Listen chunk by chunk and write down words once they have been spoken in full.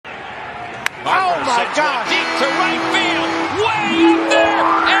my gosh. Deep to right field. Way up there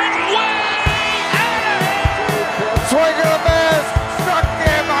and way out. Swing of the miss. Struck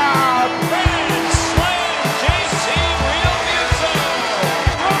him out. Grand slam, JT Realmuto.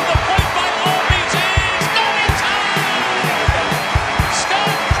 From the plate by Albies. Not in time. Scott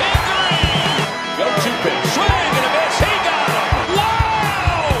Kingery. Go-to pitch. Swing and a miss. He got him.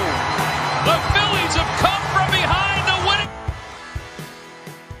 Wow. The Phillies have come from behind the winning.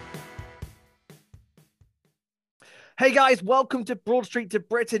 Hey guys, welcome to Broad Street to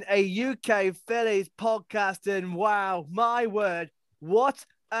Britain, a UK Phillies podcast. And wow, my word, what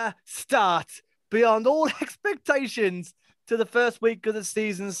a start beyond all expectations to the first week of the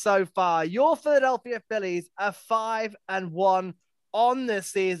season so far. Your Philadelphia Phillies are 5-1 on this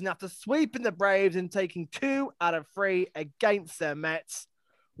season after sweeping the Braves and taking 2 out of 3 against the Mets.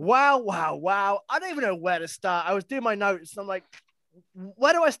 Wow, wow, wow. I don't even know where to start. I was doing my notes and I'm like,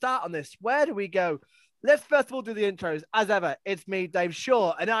 where do I start on this? Where do we go? Let's first of all do the intros. As ever, it's me, Dave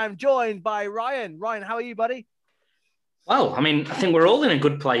Shaw, and I'm joined by Ryan. Ryan, how are you, buddy? Well, I mean, I think we're all in a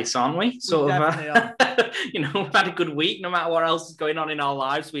good place, aren't we? Sort of, definitely we've had a good week, no matter what else is going on in our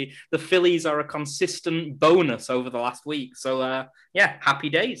lives. The Phillies are a consistent bonus over the last week. So, yeah,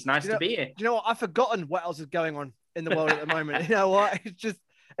 happy days. Nice to be here. You know what? I've forgotten what else is going on in the world at the moment. You know what?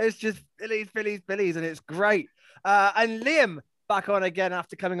 It's just Phillies, and it's great. And Liam, back on again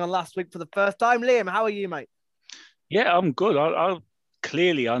after coming on last week for the first time. Liam, how are you, mate? Yeah, I'm good. I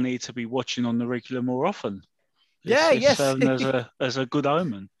clearly need to be watching on the regular more often. It's as a good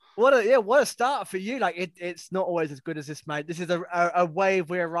omen. What a start for you. Like it's not always as good as this, mate. This is a wave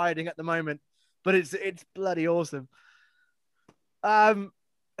we're riding at the moment, but it's bloody awesome. I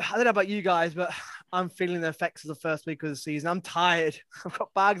don't know about you guys, but I'm feeling the effects of the first week of the season. I'm tired. I've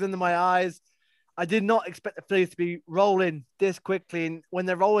got bags under my eyes. I did not expect the Phillies to be rolling this quickly. And when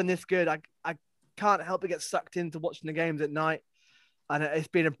they're rolling this good, I can't help but get sucked into watching the games at night. And it's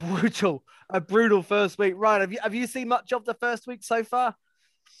been a brutal first week. Ryan, have you seen much of the first week so far?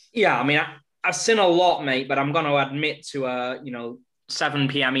 Yeah, I mean, I've seen a lot, mate, but I'm going to admit to, 7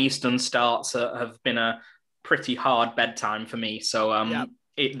 p.m. Eastern starts have been a pretty hard bedtime for me. So,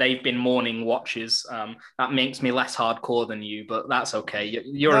 they've been morning watches. That makes me less hardcore than you, but that's okay.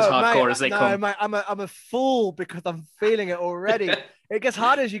 You're as hardcore as they come. No, mate, I'm a fool because I'm feeling it already. It gets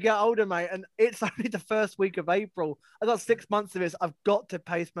harder as you get older, mate, and it's only the first week of April. I got 6 months of this. I've got to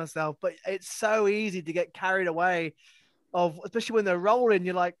pace myself, but it's so easy to get carried away especially when they're rolling.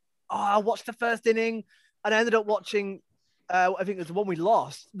 You're like, oh, I'll watch the first inning, and I ended up watching. I think it was the one we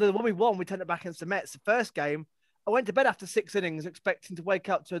lost. The one we won, we turned it back against the Mets. The first game, I went to bed after 6 innings expecting to wake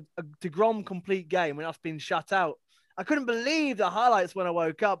up to a DeGrom complete game when I've been shut out. I couldn't believe the highlights when I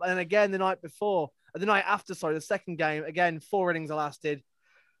woke up. And then again, the night after, the second game, again, 4 innings I lasted.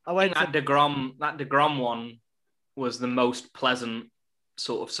 That DeGrom one was the most pleasant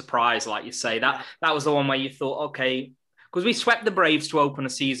sort of surprise, like you say. That was the one where you thought, okay, because we swept the Braves to open a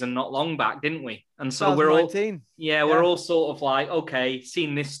season not long back, didn't we? And so we're all sort of like, okay,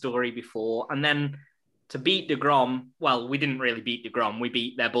 seen this story before. And then to beat DeGrom, well, we didn't really beat DeGrom. We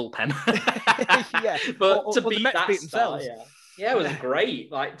beat their bullpen. But beat that start, it was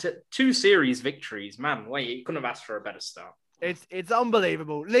great. Like 2 series victories, man. Wait, you couldn't have asked for a better start. It's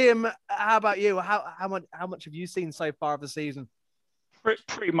unbelievable. Liam, how about you? How much have you seen so far of the season?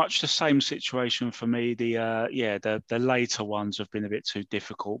 Pretty much the same situation for me. The later ones have been a bit too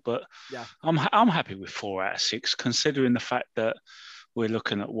difficult, but yeah, I'm happy with 4 out of 6, considering the fact that we're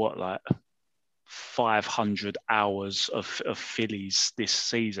looking at 500 hours of Phillies this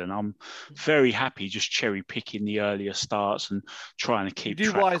season. I'm very happy just cherry picking the earlier starts and trying to keep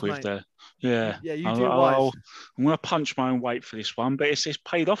track with the. Yeah, you do wise. I'm going to punch my own weight for this one, but it's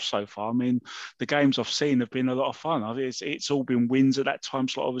paid off so far. I mean, the games I've seen have been a lot of fun. It's all been wins at that time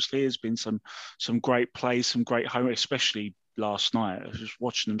slot. Obviously, there's been some great plays, some great home, especially last night. I was just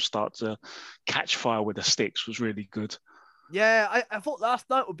watching them start to catch fire with the sticks was really good. Yeah, I thought last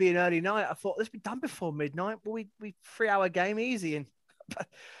night would be an early night. I thought this would be done before midnight, but we 3-hour game easy. And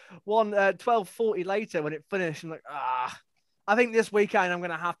 12:40 later when it finished, I'm like, I think this weekend I'm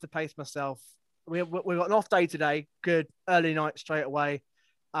going to have to pace myself. We've got an off day today. Good. Early night straight away.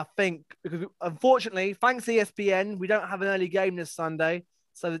 I think because unfortunately, thanks to ESPN, we don't have an early game this Sunday.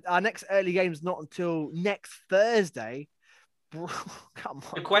 So our next early game is not until next Thursday. Come on.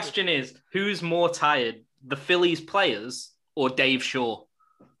 The question is, who's more tired, the Phillies players or Dave Shaw?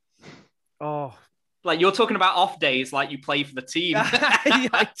 Oh, like you're talking about off days, like you play for the team. Yeah,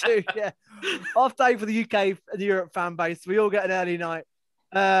 I do. Yeah, off day for the UK and the Europe fan base. We all get an early night.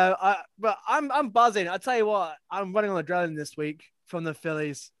 But I'm buzzing. I tell you what, I'm running on adrenaline this week from the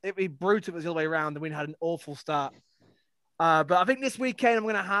Phillies. It'd be brutal if it was the other way around and we had an awful start. But I think this weekend I'm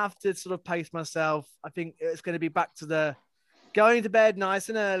going to have to sort of pace myself. I think it's going to be back to the going to bed nice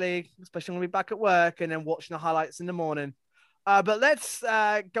and early, especially when we're back at work, and then watching the highlights in the morning. But let's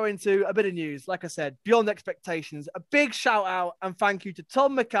go into a bit of news. Like I said, beyond expectations, a big shout out and thank you to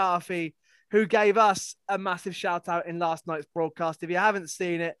Tom McCarthy, who gave us a massive shout out in last night's broadcast. If you haven't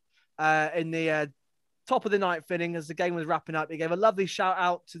seen it in the top of the ninth inning as the game was wrapping up, he gave a lovely shout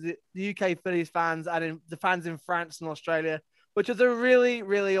out to the UK Phillies fans and the fans in France and Australia, which was a really,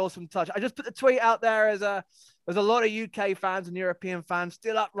 really awesome touch. I just put the tweet out there as there's a lot of UK fans and European fans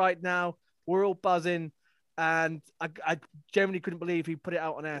still up right now. We're all buzzing. And I genuinely couldn't believe he put it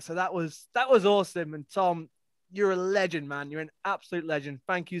out on air. So that was awesome. And Tom, you're a legend, man. You're an absolute legend.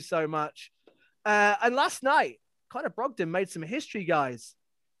 Thank you so much. And last night, Connor Brogdon made some history, guys.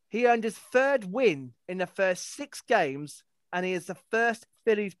 He earned his third win in the first 6 games, and he is the first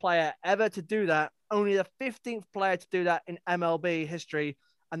Phillies player ever to do that. Only the 15th player to do that in MLB history,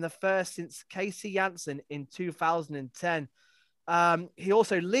 and the first since Casey Janssen in 2010. He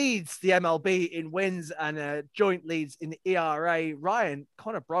also leads the MLB in wins and joint leads in the ERA. Ryan,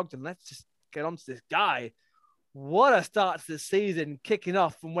 Connor Brogdon, let's just get on to this guy. What a start to the season, kicking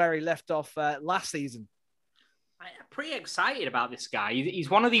off from where he left off last season. I'm pretty excited about this guy. He's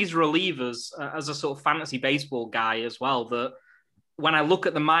one of these relievers as a sort of fantasy baseball guy as well, that when I look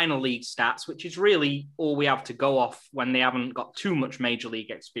at the minor league stats, which is really all we have to go off when they haven't got too much major league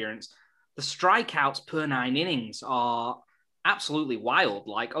experience, the strikeouts per 9 innings are absolutely wild,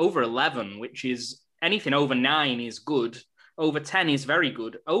 like over 11, which is anything over 9 is good. Over 10 is very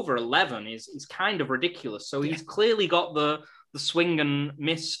good. Over 11 is kind of ridiculous. So he's clearly got the swing and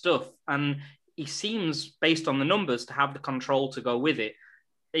miss stuff. And he seems, based on the numbers, to have the control to go with it.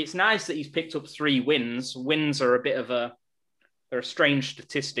 It's nice that he's picked up 3 wins. Wins are a bit of they're a strange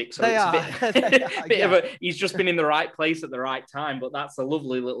statistic. So he's just been in the right place at the right time, but that's a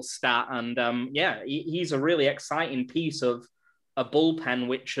lovely little stat. And he's a really exciting piece of a bullpen,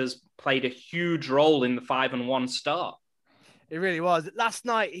 which has played a huge role in the 5-1 start. It really was. Last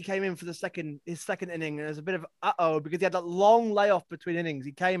night, he came in for his second inning, and there's a bit of because he had that long layoff between innings.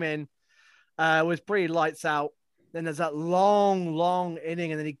 He came in, was pretty lights out. Then there's that long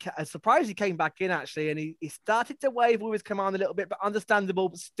inning, and then I was surprised he came back in, actually, and he started to wave with his command a little bit, but understandable,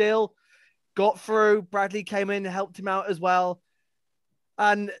 but still got through. Bradley came in and helped him out as well.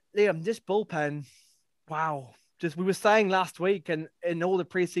 And Liam, this bullpen, wow. Just we were saying last week and in all the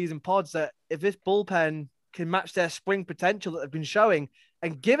preseason pods that if this bullpen can match their spring potential that they've been showing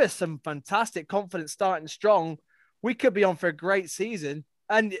and give us some fantastic confidence starting strong, we could be on for a great season.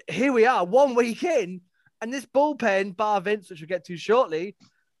 And here we are, 1 week in, and this bullpen, bar Vince, which we'll get to shortly,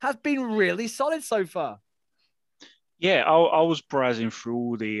 has been really solid so far. Yeah, I was browsing through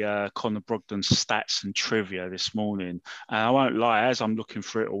all the Connor Brogdon stats and trivia this morning. And I won't lie, as I'm looking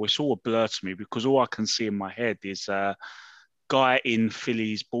through it all, it's all a blur to me because all I can see in my head is guy in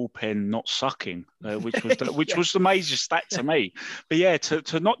Philly's bullpen not sucking, which was the major stat to me. But yeah,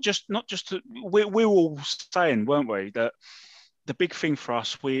 to not just we're all saying, weren't we, that the big thing for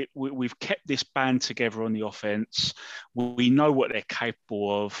us, we've kept this band together on the offense. We know what they're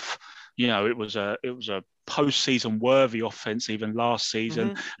capable of. You know, it was a postseason worthy offense even last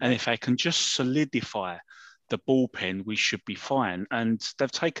season, and if they can just solidify the bullpen, we should be fine. And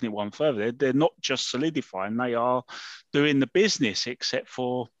they've taken it one further. They're not just solidifying; they are doing the business, except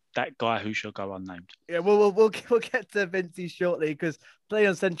for that guy who shall go unnamed. Yeah, we'll get to Vincey shortly because plenty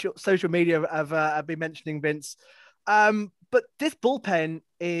on social media have been mentioning Vince. But this bullpen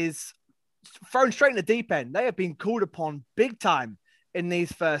is thrown straight in the deep end. They have been called upon big time in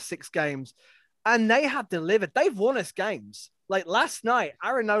these first 6 games, and they have delivered. They've won us games. Like last night,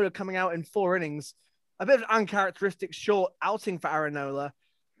 Aaron Nola coming out in 4 innings, a bit of an uncharacteristic short outing for Aaron Nola,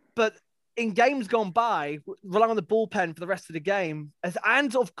 but in games gone by, relying on the bullpen for the rest of the game,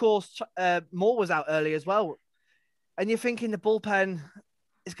 and of course, Moore was out early as well. And you're thinking the bullpen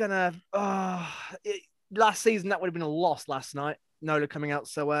is going to, last season, that would have been a loss last night, Nola coming out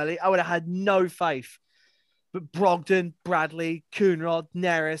so early. I would have had no faith. But Brogdon, Bradley, Coonrod,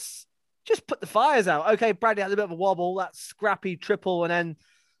 Neris, just put the fires out. Okay, Bradley had a bit of a wobble, that scrappy triple, and then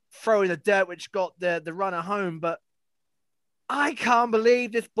throw in the dirt, which got the runner home. But I can't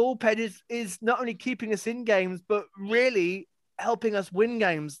believe this bullpen is not only keeping us in games, but really helping us win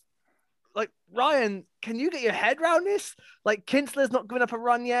games. Like, Ryan, can you get your head around this? Like, Kinsler's not giving up a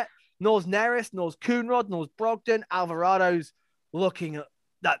run yet. Nor's Neris, Nor's Coonrod, Nor's Brogdon, Alvarado's looking at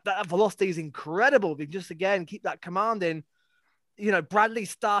that velocity is incredible. They just, again, keep that command in. You know, Bradley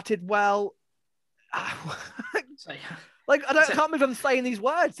started well. Like, I can't believe I'm saying these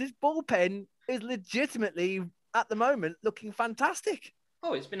words. This bullpen is legitimately, at the moment, looking fantastic.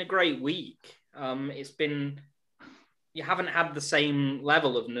 Oh, it's been a great week. You haven't had the same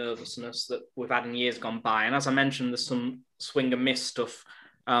level of nervousness that we've had in years gone by. And as I mentioned, there's some swing and miss stuff,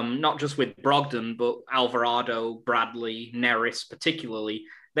 not just with Brogdon, but Alvarado, Bradley, Neris particularly.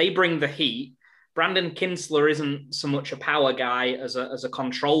 They bring the heat. Brandon Kinsler isn't so much a power guy as a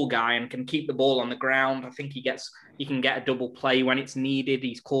control guy and can keep the ball on the ground. I think he can get a double play when it's needed.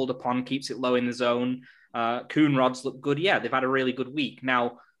 He's called upon, keeps it low in the zone. Coonrod's look good. Yeah, they've had a really good week.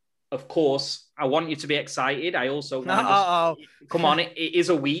 Now, of course, I want you to be excited. I also want to come on. It is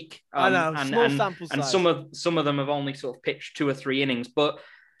a week. I know, small sample size. And some of them have only sort of pitched 2 or 3 innings. But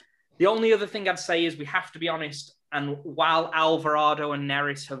the only other thing I'd say is we have to be honest. And while Alvarado and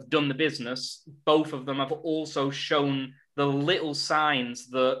Neris have done the business, both of them have also shown the little signs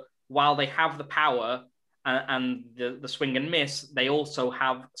that while they have the power and the swing and miss, they also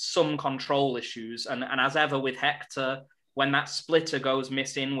have some control issues. And as ever with Hector, when that splitter goes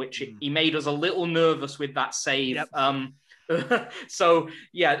missing, which he made us a little nervous with that save. Yep. So,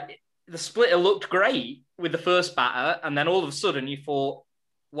 yeah, the splitter looked great with the first batter. And then all of a sudden you thought,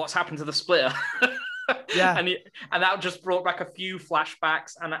 what's happened to the splitter? Yeah. And that just brought back a few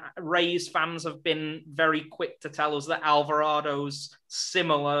flashbacks. And Rays fans have been very quick to tell us that Alvarado's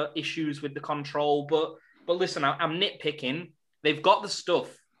similar issues with the control. But listen, I'm nitpicking. They've got the stuff.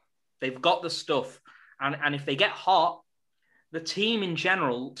 And if they get hot, the team in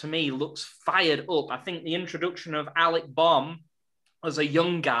general, to me, looks fired up. I think the introduction of Alec Bohm as a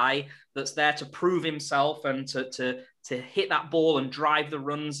young guy that's there to prove himself and to hit that ball and drive the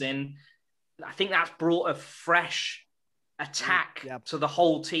runs in, I think that's brought a fresh attack to the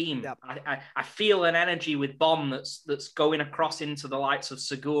whole team. Yep. I feel an energy with Bohm that's going across into the likes of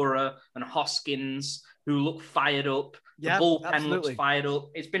Segura and Hoskins, who look fired up. The bullpen looks fired up.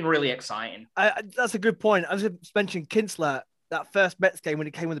 It's been really exciting. That's a good point. I was just mentioning Kinsler, that first Mets game when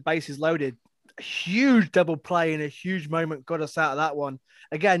he came with the bases loaded. A huge double play in a huge moment got us out of that one.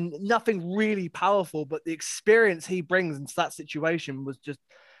 Again, nothing really powerful, but the experience he brings into that situation was just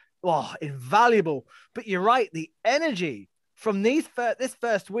invaluable. But you're right, the energy from this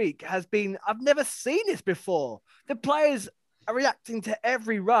first week has been, I've never seen this before. The players are reacting to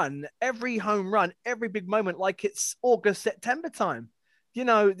every run, every home run, every big moment like it's August, September time.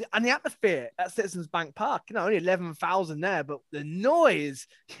 And the atmosphere at Citizens Bank Park, only 11,000 there, but the noise,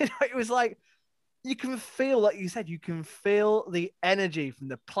 it was like, you can feel, like you said, you can feel the energy from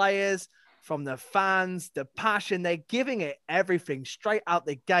the players, from the fans, the passion. They're giving it everything straight out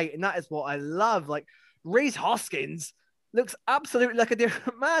the gate. And that is what I love. Like, Rhys Hoskins looks absolutely like a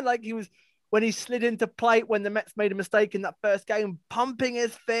different man. Like he was, when he slid into plate, when the Mets made a mistake in that first game, pumping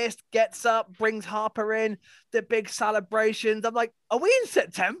his fist, gets up, brings Harper in, the big celebrations. I'm like, are we in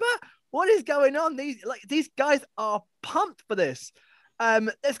September? What is going on? These guys are pumped for this.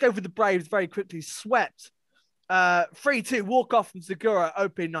 Let's go for the Braves very quickly. Swept. 3-2 walk off from Segura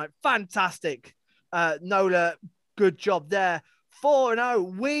opening night. Fantastic. Nola, good job there.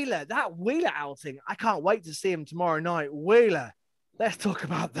 4-0 Wheeler. That Wheeler outing. I can't wait to see him tomorrow night. Wheeler. Let's talk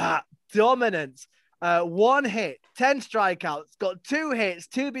about that. Dominance. 1 hit, 10 strikeouts, got 2 hits,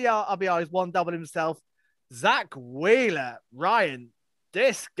 2 RBIs, 1 double himself. Zach Wheeler. Ryan,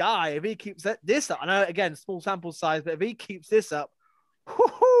 this guy, if he keeps this up, I know, again, small sample size, but if he keeps this up,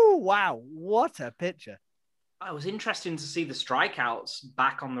 wow, what a pitcher. It was interesting to see the strikeouts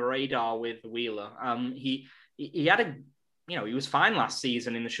back on the radar with Wheeler. He had he was fine last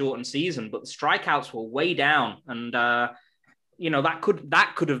season in the shortened season, but the strikeouts were way down. And, that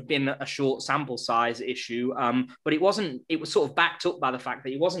could have been a short sample size issue. But it wasn't. It was sort of backed up by the fact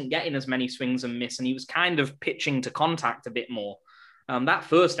that he wasn't getting as many swings and miss, and he was kind of pitching to contact a bit more. That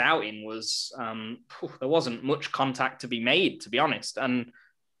first outing was, there wasn't much contact to be made, to be honest. And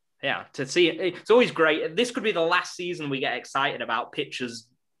yeah, to see it, it's always great. This could be the last season we get excited about pitchers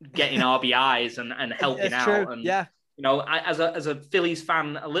getting RBIs and helping out. True. And, yeah. As a Phillies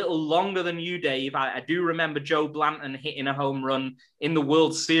fan, a little longer than you, Dave, I do remember Joe Blanton hitting a home run in the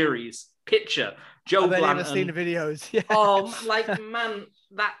World Series. Pitcher, Joe Blanton. I've never seen the videos. Yeah. Oh, man,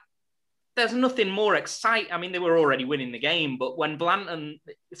 there's nothing more exciting. I mean, they were already winning the game, but when Blanton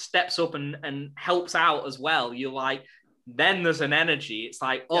steps up and helps out as well, you're like, then there's an energy. It's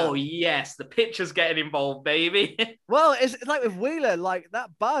like, oh, yes, the pitcher's getting involved, baby. Well, it's like with Wheeler, like that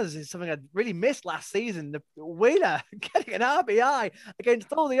buzz is something I really missed last season. The Wheeler getting an RBI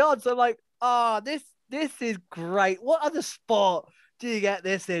against all the odds. I'm like, this is great. What other sport do you get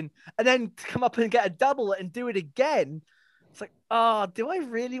this in? And then to come up and get a double and do it again. It's like, oh, do I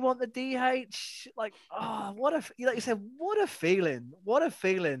really want the DH? Like, oh, like you said, what a feeling. What a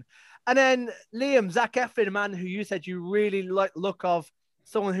feeling. And then Liam, Zach Eflin, a man who you said you really like look of,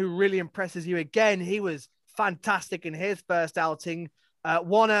 someone who really impresses you again. He was fantastic in his first outing.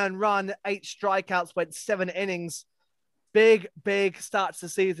 1 earned run, 8 strikeouts, went 7 innings. Big start to the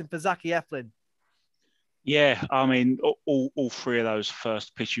season for Zachy Eflin. Yeah, I mean, all 3 of those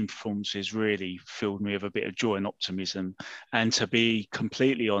first pitching performances really filled me with a bit of joy and optimism. And to be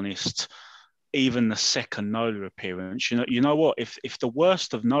completely honest, even the second Nola appearance, you know what? If the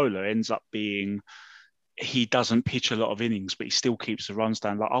worst of Nola ends up being he doesn't pitch a lot of innings, but he still keeps the runs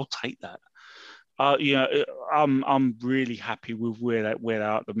down, like, I'll take that. I'm really happy with where they're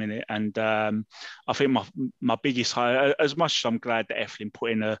at the minute, and I think my biggest highlight, as much as I'm glad that Eflin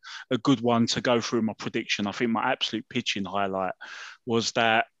put in a good one to go through my prediction, I think my absolute pitching highlight was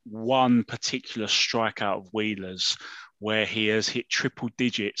that one particular strikeout of Wheeler's where he has hit triple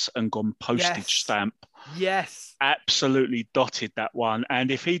digits and gone postage stamp. Yes, absolutely dotted that one, and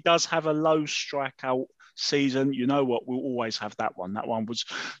if he does have a low strikeout season, you know what, we'll always have that one. That one was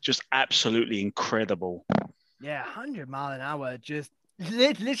just absolutely incredible. Yeah, 100 mile an hour. Just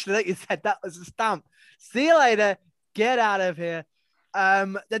literally, like you said, that was a stamp. See you later. Get out of here.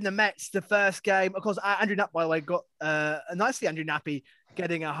 Then the Mets, the first game. Of course, Andrew Knapp, by the way, got nicely Andrew Knappy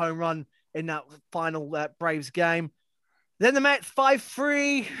getting a home run in that final Braves game. Then the Mets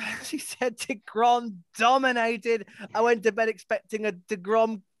 5-3. As you said, DeGrom dominated. I went to bed expecting a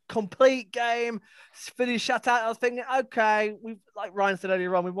DeGrom complete game. Philly shut out. I was thinking, okay, like Ryan said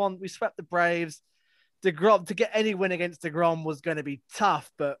earlier on, we swept the Braves. DeGrom, to get any win against DeGrom was going to be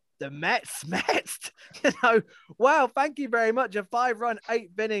tough, but the Mets, wow, thank you very much. A 5-run,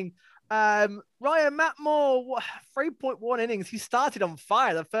 8th inning. Ryan, Matt Moore, 3.1 innings. He started on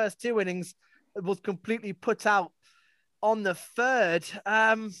fire. The first 2 innings was completely put out on the third.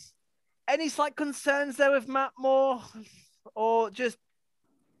 Any slight concerns there with Matt Moore, or just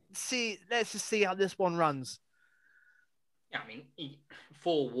let's just see how this one runs? Yeah, I mean,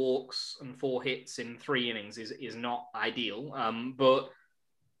 4 walks and 4 hits in 3 innings is not ideal. But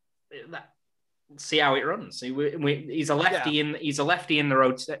see how it runs. He's a lefty he's a lefty in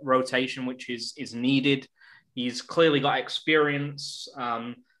the rotation, which is needed. He's clearly got experience,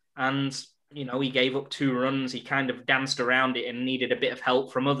 and you know, he gave up 2 runs. He kind of danced around it and needed a bit of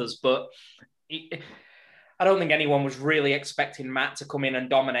help from others, but I don't think anyone was really expecting Matt to come in and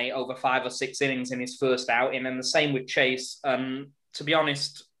dominate over 5 or 6 innings in his first outing. And the same with Chase. To be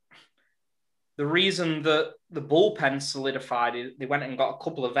honest, the reason that the bullpen solidified is they went and got a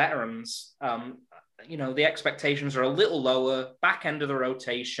couple of veterans. You know, the expectations are a little lower, back end of the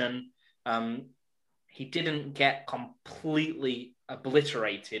rotation. He didn't get completely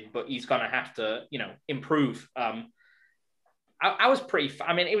obliterated, but he's going to have to, you know, improve. I was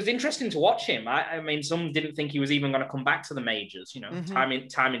I mean, it was interesting to watch him. I mean, some didn't think he was even going to come back to the majors, you know, time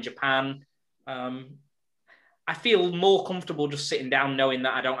in Japan. I feel more comfortable just sitting down knowing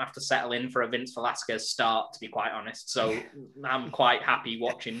that I don't have to settle in for a Vince Velasquez start, to be quite honest. So I'm quite happy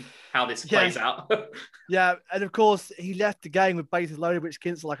watching how this plays out. Yeah, and of course, he left the game with bases loaded, which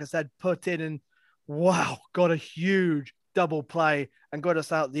Kinsler, like I said, put in, and wow, got a huge double play and got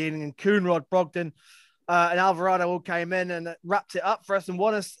us out the inning. And Coonrod, Brogdon, and Alvarado all came in and wrapped it up for us and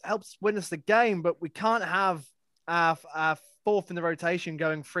helps win us the game. But we can't have our 4th in the rotation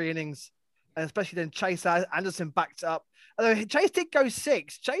going 3 innings, and especially then Chase Anderson backed up. Although Chase did go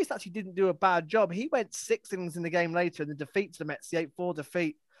 6. Chase actually didn't do a bad job. He went 6 innings in the game later in the defeat to the Mets, the 8-4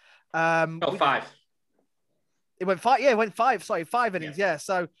 defeat. 5. It went 5. Yeah, it went 5. Sorry, 5 innings. Yeah.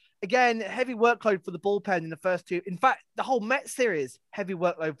 So again, heavy workload for the bullpen in the first 2. In fact, the whole Mets series, heavy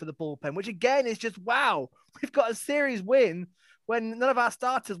workload for the bullpen, which again is just, wow, we've got a series win when none of our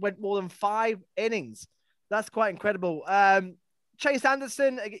starters went more than 5 innings. That's quite incredible. Chase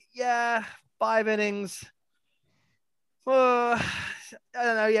Anderson, 5 innings. I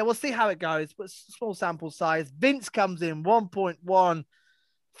don't know. Yeah, we'll see how it goes, but small sample size. Vince comes in, 1.1.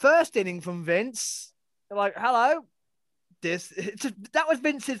 First inning from Vince. They're like, hello. That was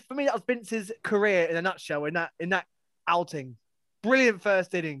Vince's career in a nutshell in that outing. Brilliant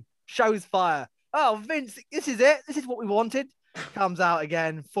first inning, shows fire. Oh, Vince, this is it. This is what we wanted. Comes out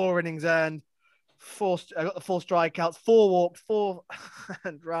again, 4 innings earned, 4 strikeouts, 4 walks, 4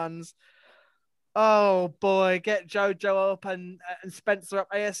 runs. Oh boy, get JoJo up and Spencer up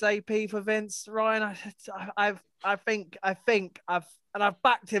ASAP for Vince. Ryan, I think I've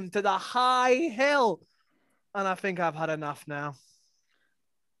backed him to the high hill. And I think I've had enough now.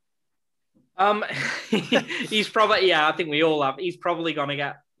 He's probably, I think we all have. He's probably going to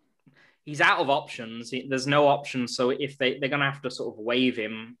get, he's out of options. There's no options. So if they're going to have to sort of waive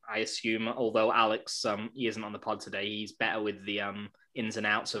him, I assume, although Alex, he isn't on the pod today. He's better with the ins and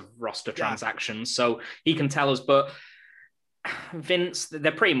outs of roster transactions. So he can tell us, but Vince,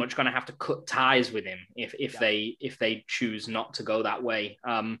 they're pretty much going to have to cut ties with him if they choose not to go that way.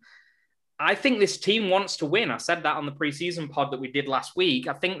 I think this team wants to win. I said that on the preseason pod that we did last week.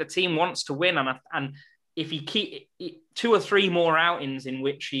 I think the team wants to win, and if he keep 2 or 3 more outings in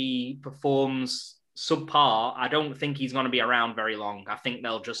which he performs subpar, I don't think he's going to be around very long. I think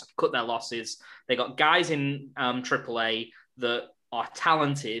they'll just cut their losses. They got guys in AAA that are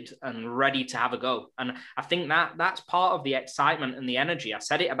talented and ready to have a go. And I think that's part of the excitement and the energy. I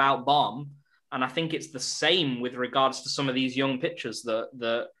said it about Bomb, and I think it's the same with regards to some of these young pitchers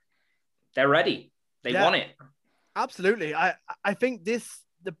that they're ready. They want it. Absolutely. I think this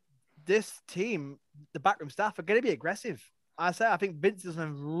team, the backroom staff, are going to be aggressive. I think Vince is on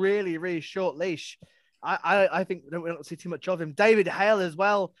a really, really short leash. I think we don't see too much of him. David Hale as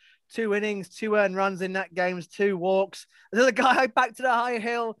well. 2 innings, 2 earned runs in that game, 2 walks. There's a guy back to the high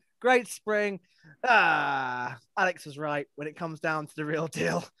hill. Great spring. Alex was right when it comes down to the real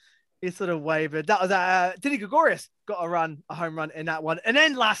deal. He sort of wavered. That was Didi Gregorius got a home run in that one. And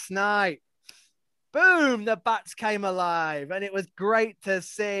then last night, boom, the bats came alive. And it was great to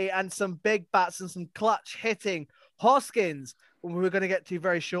see. And some big bats and some clutch hitting. Hoskins, who we're going to get to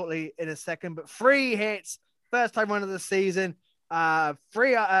very shortly in a second, but 3 hits, first time run of the season. 1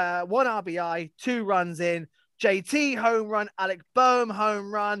 RBI, 2 runs in. JT home run, Alec Boehm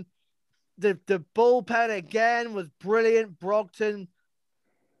home run. The bullpen again was brilliant. Brogton,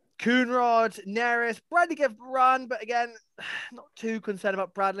 Coonrod, Neris, Bradley gave a run, but again, not too concerned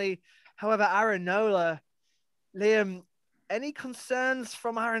about Bradley. However, Aaron Nola, Liam, any concerns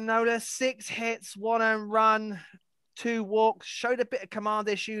from Aaron Nola? 6 hits, 1 earned run, 2 walks, showed a bit of command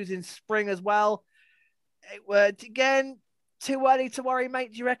issues in spring as well. It was, again, too early to worry,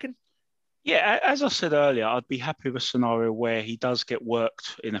 mate, do you reckon? Yeah, as I said earlier, I'd be happy with a scenario where he does get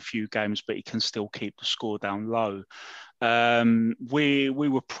worked in a few games, but he can still keep the score down low. We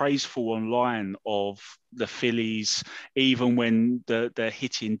were praiseful online of the Phillies, even when the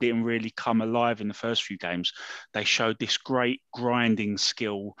hitting didn't really come alive in the first few games. They showed this great grinding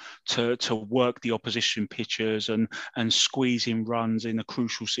skill to work the opposition pitchers and squeeze in runs in a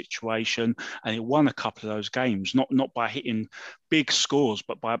crucial situation. And it won a couple of those games, not by hitting big scores,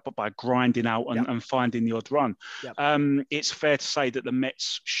 but by grinding out and finding the odd run. Yep. It's fair to say that the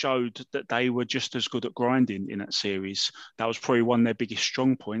Mets showed that they were just as good at grinding in that series. That was probably one of their biggest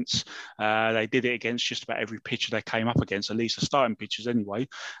strong points. They did it against just about every pitcher they came up against, at least the starting pitchers anyway.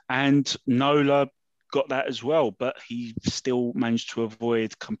 And Nola got that as well, but he still managed to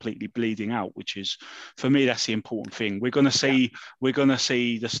avoid completely bleeding out, which is, for me, that's the important thing. We're going to see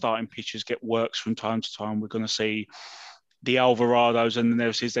the starting pitchers get works from time to time. We're going to see the Alvarados and the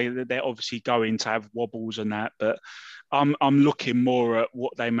Nelsis. They're obviously going to have wobbles and that, but I'm looking more at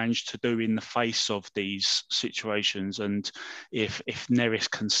what they managed to do in the face of these situations, and if Neris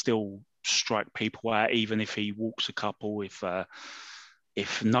can still strike people out, even if he walks a couple,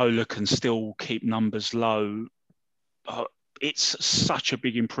 if Nola can still keep numbers low, it's such a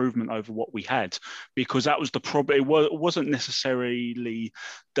big improvement over what we had, because that was the problem. It wasn't necessarily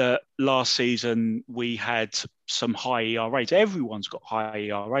that last season we had some high ERAs. Everyone's got high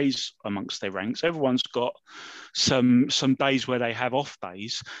ERAs amongst their ranks. Everyone's got some days where they have off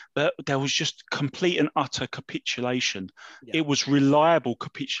days, but there was just complete and utter capitulation. Yeah. It was reliable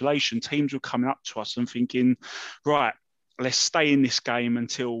capitulation. Teams were coming up to us and thinking, right, let's stay in this game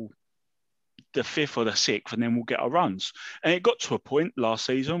until the 5th or the 6th, and then we'll get our runs. And it got to a point last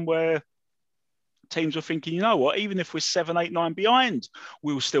season where teams were thinking, you know what, even if we're 7, 8, 9 behind,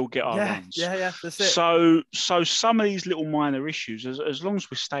 we'll still get our runs. Yeah, that's it. So some of these little minor issues, as long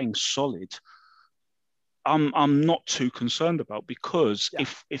as we're staying solid, I'm not too concerned about, because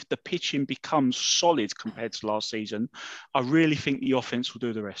if the pitching becomes solid compared to last season, I really think the offense will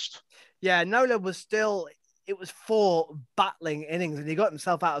do the rest. Yeah, Nola was still... It was 4 battling innings, and he got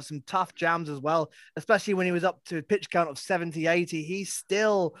himself out of some tough jams as well, especially when he was up to a pitch count of 70, 80. He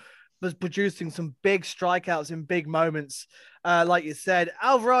still was producing some big strikeouts in big moments. Like you said,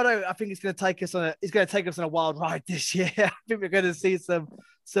 Alvarado, I think he's going to take us on a wild ride this year. I think we're going to see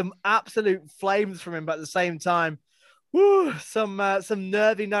some absolute flames from him, but at the same time, some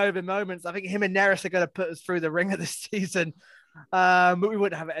nervy Nova moments. I think him and Neris are going to put us through the ringer this season, but we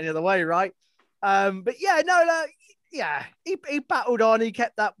wouldn't have it any other way, right? But yeah, no, he battled on. He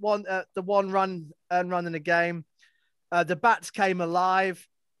kept that the 1 run in the game. The bats came alive.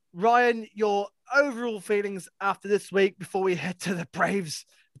 Ryan, your overall feelings after this week before we head to the Braves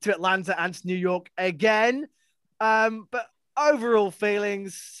to Atlanta and to New York again. But overall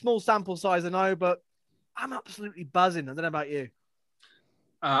feelings, small sample size, I know, but I'm absolutely buzzing. I don't know about you.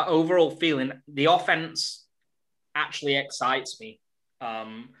 Overall feeling, the offense actually excites me.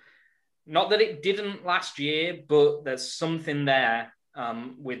 Not that it didn't last year, but there's something there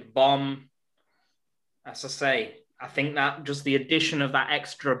with Bomb. As I say, I think that just the addition of that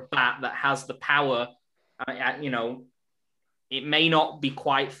extra bat that has the power, it may not be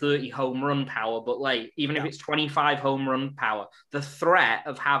quite 30 home run power, but like even if it's 25 home run power, the threat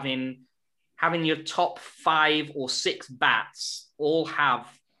of having your top 5 or 6 bats all have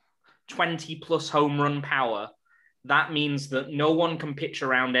 20 plus home run power, that means that no one can pitch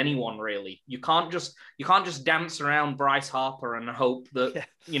around anyone really. You can't just dance around Bryce Harper and hope that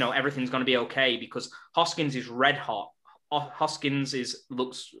everything's going to be okay, because Hoskins is red hot. Hoskins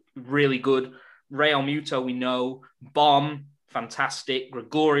looks really good. Real Muto, we know. Bomb, fantastic.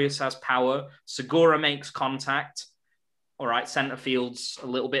 Gregorius has power. Segura makes contact. All right, center field's a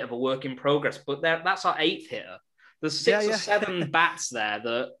little bit of a work in progress, but that's our 8th hitter. There's 6 or 7 bats there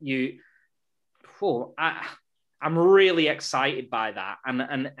that I'm really excited by that.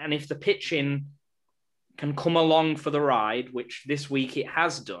 And if the pitching can come along for the ride, which this week it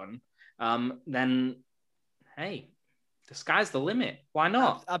has done, then, hey, the sky's the limit. Why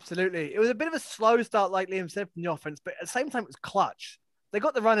not? Absolutely. It was a bit of a slow start, like Liam said, from the offense, but at the same time, it was clutch. They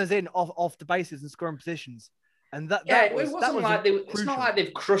got the runners in off the bases and scoring positions. And it's not like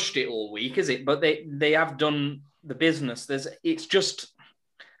they've crushed it all week, is it? But they have done the business. It's just,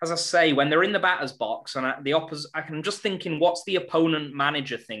 as I say, when they're in the batter's box and I'm just thinking, what's the opponent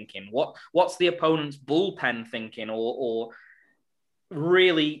manager thinking? What's the opponent's bullpen thinking? Or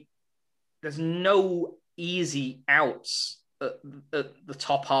really, there's no easy outs at the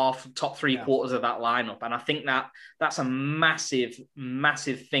top half, top 3 quarters of that lineup. And I think that's a massive,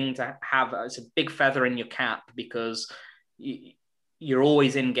 massive thing to have. It's a big feather in your cap, because you're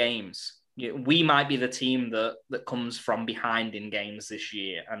always in games. We might be the team that comes from behind in games this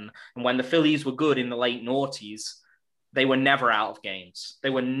year. And when the Phillies were good in the late noughties, they were never out of games.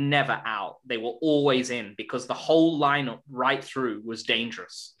 They were never out. They were always in, because the whole lineup right through was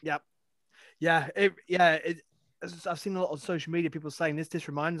dangerous. Yep. Yeah. I've seen a lot on social media, people saying this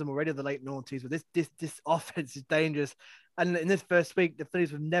reminds them already of the late noughties, but this offense is dangerous. And in this first week, the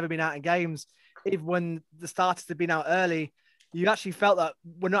Phillies have never been out in games. Even when the starters have been out early, you actually felt that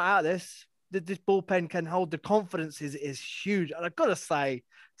we're not out of this. This bullpen can hold. The confidence is huge. And I've got to say,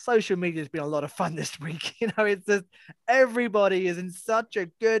 social media has been a lot of fun this week. It's just everybody is in such a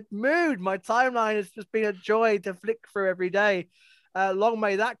good mood. My timeline has just been a joy to flick through every day. Long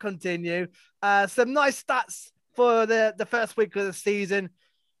may that continue. Some nice stats for the first week of the season.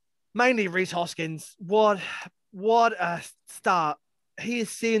 Mainly Rhys Hoskins. What a start. He is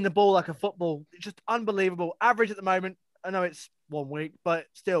seeing the ball like a football. It's just unbelievable. Average at the moment, I know it's 1 week, but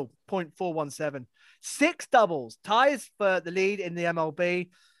still 0.417. 6 doubles, ties for the lead in the MLB.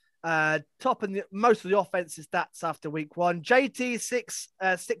 Top in most of the offensive stats after week 1. JT, 6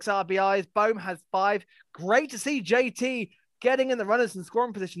 RBIs. Bohm has 5. Great to see JT getting in the runners and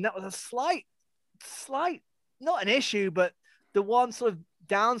scoring position. That was a slight, not an issue, but the one sort of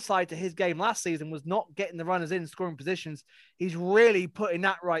downside to his game last season was not getting the runners in scoring positions. He's really putting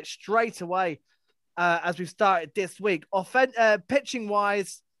that right straight away as we've started this week. Pitching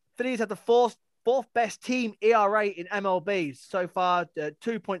wise, Phillies have the fourth best team ERA in MLB so far,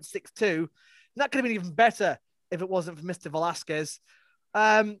 2.62. That could have been even better if it wasn't for Mr. Velasquez.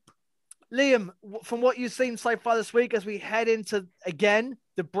 Liam, from what you've seen so far this week, as we head into, again,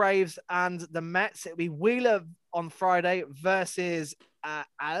 the Braves and the Mets, it'll be Wheeler on Friday versus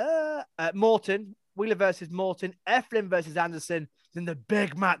Morton. Wheeler versus Morton. Eflin versus Anderson. Then the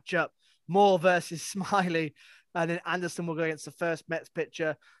big matchup, Moore versus Smiley. And then Anderson will go against the first Mets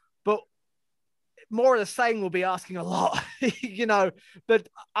pitcher. But more of the same will be asking a lot, But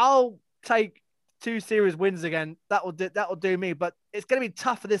I'll take 2 series wins again. That will do me. But it's going to be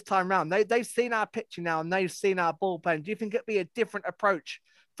tougher this time round. They've seen our pitching now, and they've seen our bullpen. Do you think it'll be a different approach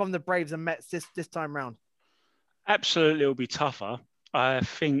from the Braves and Mets this time round? Absolutely, it'll be tougher. I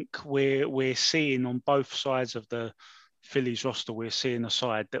think we're seeing on both sides of the Phillies roster, we're seeing a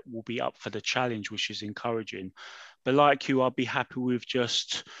side that will be up for the challenge, which is encouraging. But like you, I'll be happy with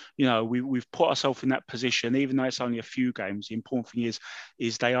just, we've put ourselves in that position, even though it's only a few games. The important thing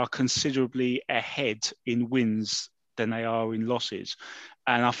is they are considerably ahead in wins than they are in losses.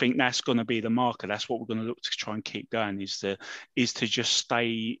 And I think that's going to be the marker. That's what we're going to look to try and keep going, is to just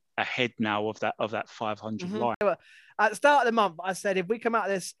stay ahead now of that 500 line. At the start of the month, I said, if we come out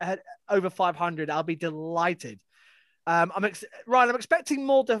of this over 500, I'll be delighted. Ryan, I'm expecting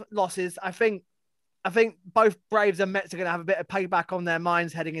more losses. I think both Braves and Mets are going to have a bit of payback on their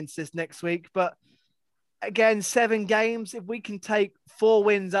minds heading into this next week. But again, 7 games. If we can take 4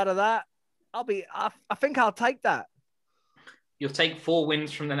 wins out of that, I think I'll take that. You'll take 4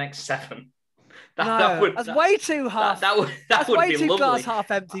 wins from the next 7. That's way too half. That's way be too lovely. glass half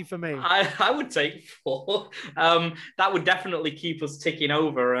empty for me. I would take 4. That would definitely keep us ticking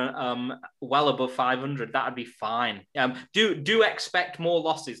over well above 500. That'd be fine. Do expect more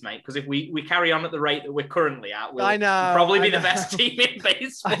losses, mate, because if we carry on at the rate that we're currently at, we'll probably be the best team in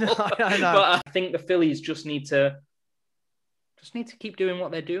baseball. I know. But I think the Phillies just need to keep doing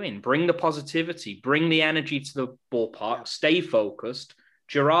what they're doing. Bring the positivity, bring the energy to the ballpark, stay focused.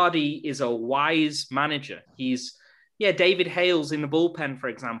 Girardi is a wise manager. David Hale's in the bullpen, for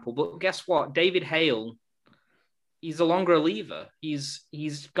example. But guess what? David Hale, he's a longer reliever. He's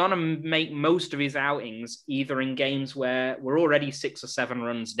going to make most of his outings either in games where we're already 6 or 7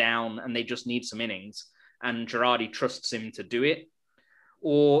 runs down and they just need some innings and Girardi trusts him to do it,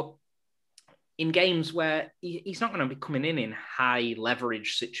 or in games where he's not going to be coming in high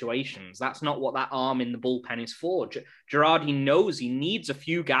leverage situations. That's not what that arm in the bullpen is for. Girardi knows he needs a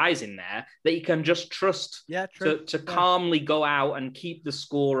few guys in there that he can just trust to calmly go out and keep the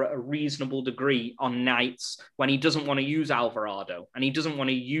score at a reasonable degree on nights when he doesn't want to use Alvarado and he doesn't want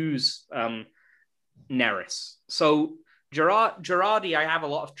to use Neris. So Girardi, I have a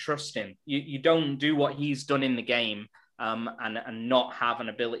lot of trust in. You don't do what he's done in the game and not have an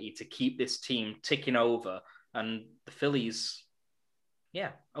ability to keep this team ticking over. And the Phillies,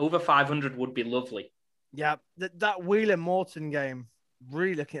 over 500 would be lovely. Yeah, that Wheeler Morton game,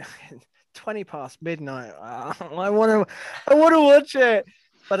 really looking 20 past midnight. I want to watch it,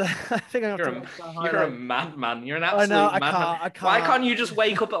 but I think you're a madman. You're an absolute madman. I can't. Why can't you just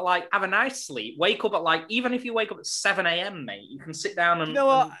wake up at have a nice sleep? Wake up at even if you wake up at 7 a.m., mate, you can sit down and. You know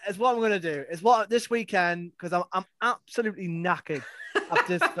what? It's what I'm going to do. It's what this weekend, because I'm absolutely knackered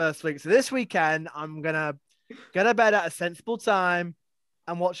after this first week. So this weekend, I'm going to get to bed at a sensible time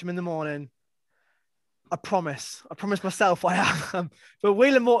and watch them in the morning. I promise myself I am. But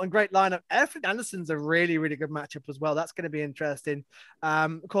Wheeler Morton, great lineup. Efren Anderson's a really, really good matchup as well. That's going to be interesting.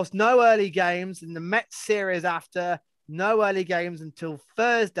 Of course, no early games in the Mets series after. No early games until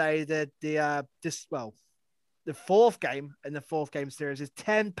Thursday. The 4th game in the 4th game series is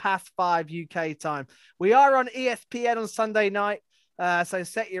 10 past 5 UK time. We are on ESPN on Sunday night. So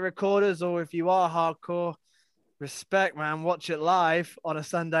set your recorders, or if you are hardcore, respect, man, watch it live on a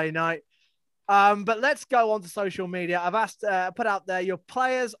Sunday night. But let's go on to social media. I've asked, put out there your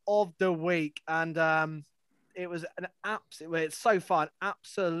players of the week, and it was it's so far an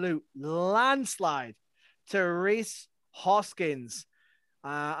absolute landslide to Rhys Hoskins.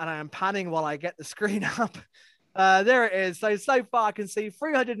 And I am panning while I get the screen up. There it is. So far I can see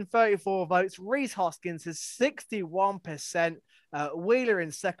 334 votes. Rhys Hoskins is 61%. Wheeler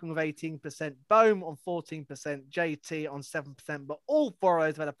in second with 18%, Bohm on 14%, JT on 7%, but all 4 of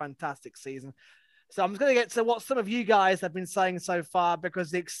those have had a fantastic season. So I'm just going to get to what some of you guys have been saying so far,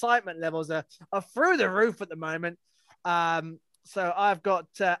 because the excitement levels are through the roof at the moment. So I've got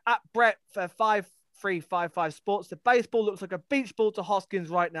at Brett for 5355 Sports. The baseball looks like a beach ball to Hoskins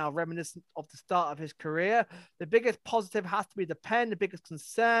right now, reminiscent of the start of his career. The biggest positive has to be the pen. The biggest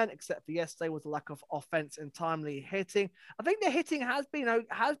concern, except for yesterday, was the lack of offense and timely hitting. I think the hitting has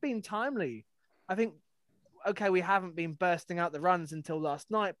been timely. I think, okay, we haven't been bursting out the runs until last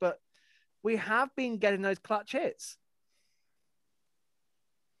night, but we have been getting those clutch hits.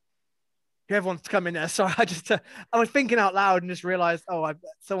 Whoever wants to come in there. Sorry, I was thinking out loud and just realized,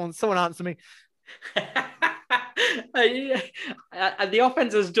 someone answer me. The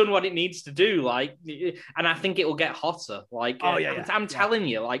offense has done what it needs to do, and I think it will get hotter. I'm telling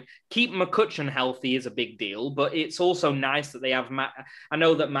you, keep McCutchen healthy is a big deal, but it's also nice that they have Matt. I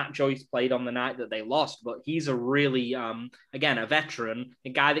know that Matt Joyce played on the night that they lost, but he's a really, again, a veteran, a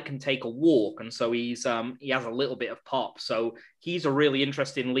guy that can take a walk, and so he has a little bit of pop. So he's a really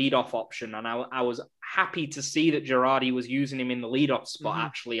interesting leadoff option, and I was happy to see that Girardi was using him in the leadoff spot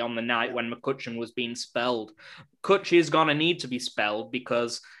actually on the night when McCutchen was being spelled. Kutch is going to need to be spelled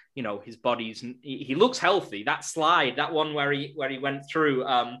because, his body's, he looks healthy. That slide, that one where he went through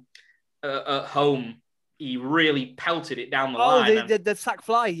at home, he really pelted it down the line. The sack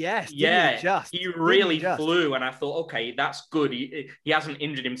fly, yes. He really flew, and I thought, okay, that's good. He hasn't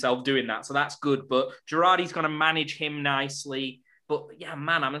injured himself doing that, so that's good. But Girardi's going to manage him nicely. But yeah,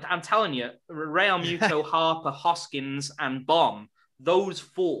 man, I'm telling you, Real Muto, Harper, Hoskins, and Bohm, those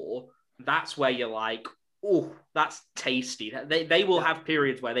 4, that's where you're like, oh, that's tasty. They will have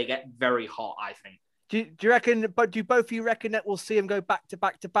periods where they get very hot, I think. Do you reckon? But do both of you reckon that we'll see him go back to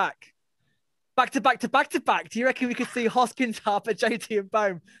back to back? Back to back to back to back. Do you reckon we could see Hoskins, Harper, JT, and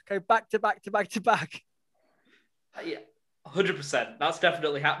Bohm go back to back to back to back? Yeah, 100%. That's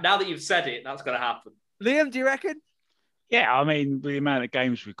definitely happening. Now that you've said it, that's going to happen. Liam, do you reckon? Yeah, I mean, with the amount of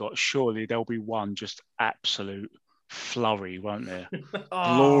games we've got, surely there'll be one just absolute flurry, won't there?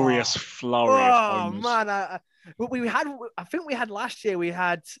 Glorious flurry of homers. Man, I think we had last year. We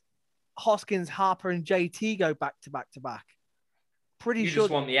had Hoskins, Harper, and JT go back to back to back. Pretty you sure.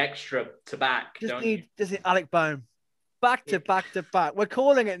 Just want the extra to back, don't you? Just need Alec Bohm. Back to back to back. We're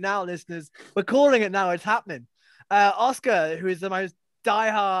calling it now, listeners. We're calling it now. It's happening. Oscar, who is the most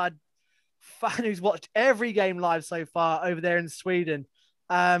diehard fan who's watched every game live so far over there in Sweden.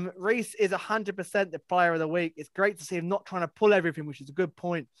 Reese is 100% the player of the week. It's great to see him not trying to pull everything, which is a good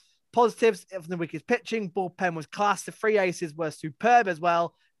point. Positives from the week is pitching. Bullpen was class. The three aces were superb as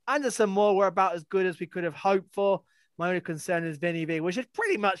well. Anderson Moore were about as good as we could have hoped for. My only concern is Vinny V, which is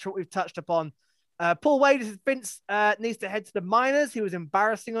pretty much what we've touched upon. Paul Wade says Vince needs to head to the minors. He was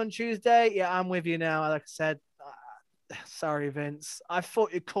embarrassing on Tuesday. Yeah, I'm with you now. Like I said, sorry, Vince. I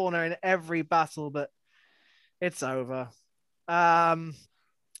fought your corner in every battle, but it's over.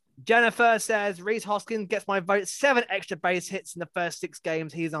 Jennifer says Rhys Hoskins gets my vote. 7 extra base hits in the first 6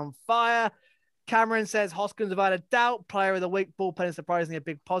 games. He's on fire. Cameron says Hoskins, without a doubt, player of the week. Bullpen is surprisingly a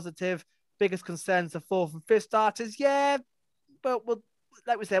big positive. Biggest concerns the 4th and 5th starters. Yeah, but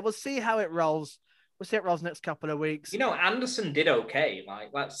like we said, we'll see how it rolls. We'll see how it rolls next couple of weeks. You know, Anderson did okay. Like,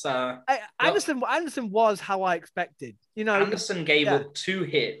 let's. Anderson was how I expected. You know, Anderson gave up 2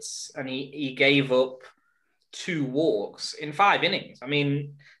 hits and he gave up 2 walks in 5 innings. I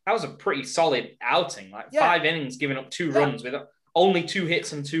mean, that was a pretty solid outing. Like 5 innings, giving up 2 runs with only 2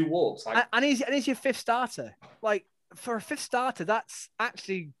 hits and 2 walks. Like, and he's your 5th starter. Like, for a 5th starter, that's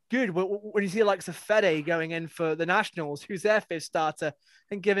actually good. When you see like Fede going in for the Nationals, who's their 5th starter,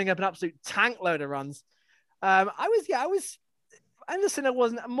 and giving up an absolute tank load of runs. Anderson, it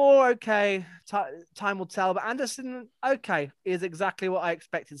wasn't more okay. Time will tell, but Anderson, okay, is exactly what I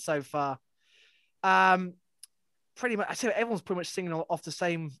expected so far. Pretty much, I say everyone's pretty much singing off the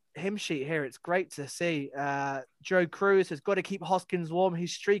same hymn sheet here. It's great to see. Joe Cruz has got to keep Hoskins warm.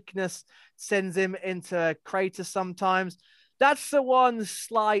 His streakiness sends him into a crater sometimes. That's the one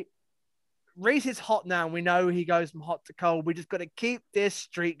slight. Reese is hot now. We know he goes from hot to cold. We just got to keep this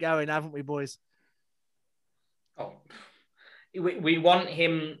streak going, haven't we, boys? Oh, we want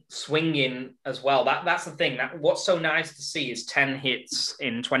him swinging as well. That's the thing. What's so nice to see is 10 hits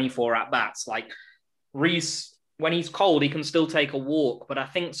in 24 at bats. Like Reese, when he's cold, he can still take a walk. But I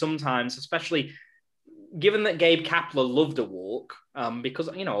think sometimes, especially given that Gabe Kapler loved a walk, because,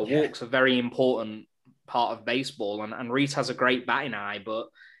 you know, a walk's a very important part of baseball, and Reese has a great batting eye, but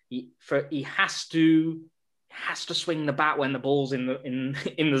he has to swing the bat when the ball's in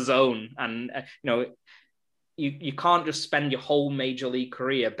the zone. And, you can't just spend your whole major league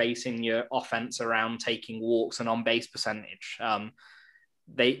career basing your offense around taking walks and on base percentage.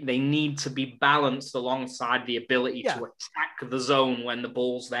 They need to be balanced alongside the ability to attack the zone when the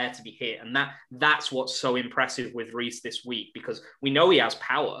ball's there to be hit. And that's what's so impressive with Reese this week, because we know he has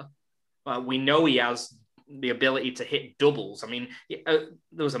power. We know he has the ability to hit doubles. I mean, there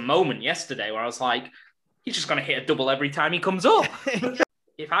was a moment yesterday where I was like, he's just going to hit a double every time he comes up.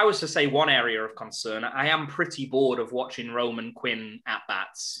 If I was to say one area of concern, I am pretty bored of watching Roman Quinn at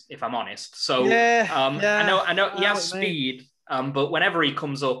bats, if I'm honest. So I know he has speed. But whenever he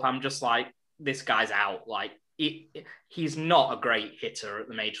comes up, I'm just like, this guy's out. Like, he's not a great hitter at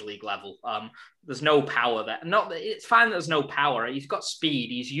the major league level. There's no power there. It's fine that there's no power. He's got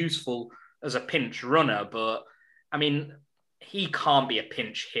speed. He's useful as a pinch runner. But, I mean, he can't be a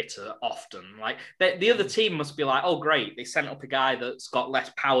pinch hitter often. Like, the other team must be like, oh, great, they sent up a guy that's got less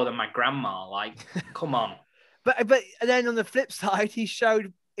power than my grandma. Like, come on. But then on the flip side, he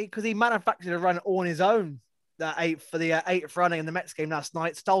showed, because he manufactured a run on his own. That 8th running in the Mets game last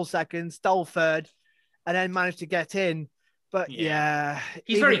night, stole 2nd, stole 3rd, and then managed to get in. But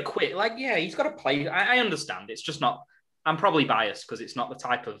he's very quick. Like, he's got to play. I understand. It's just not. I'm probably biased because it's not the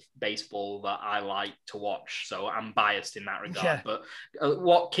type of baseball that I like to watch. So I'm biased in that regard. Yeah. But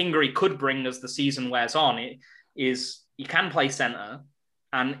what Kingery could bring as the season wears on is he can play center,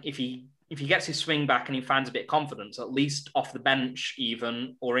 and if he gets his swing back and he finds a bit of confidence, at least off the bench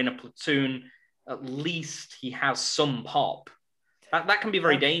even or in a platoon, at least he has some pop. That can be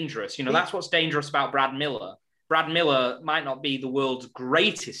very dangerous. You know, that's what's dangerous about Brad Miller. Brad Miller might not be the world's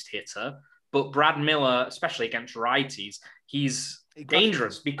greatest hitter, but Brad Miller, especially against righties, he's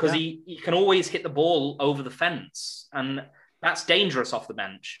dangerous because he can always hit the ball over the fence. And that's dangerous off the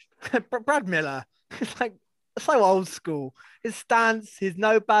bench. Brad Miller, It's like so old school. His stance, his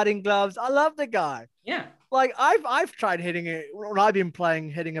no batting gloves. I love the guy. Yeah. Like I've tried hitting it when I've been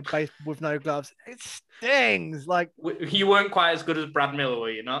hitting a baseball with no gloves. It stings. Like You weren't quite as good as Brad Miller,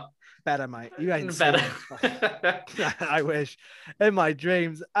 were you not? better, mate. You ain't Better. I wish in my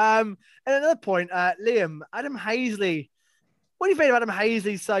dreams. And another point, Liam, Adam Hazley. What do you think of Adam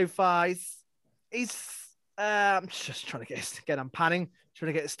Hazley so far? I'm just trying to I'm panning, trying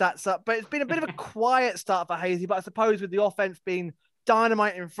to get his stats up. But it's been a bit of a quiet start for Hazley. But I suppose with the offense being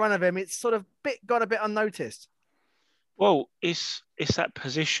dynamite in front of him, it's sort of got a bit unnoticed. Well, it's that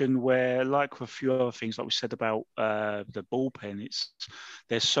position where, like with a few other things, like we said about the bullpen,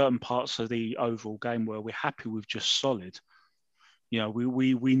 there's certain parts of the overall game where we're happy with just solid. You know,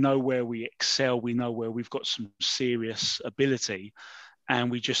 we know where we excel, we know where we've got some serious ability, and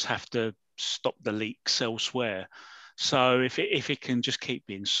we just have to stop the leaks elsewhere. So if it can just keep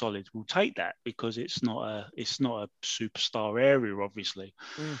being solid, we'll take that, because it's not a superstar area, obviously.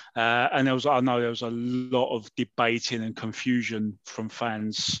 And I know there was a lot of debating and confusion from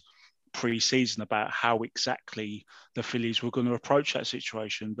fans pre-season about how exactly the Phillies were going to approach that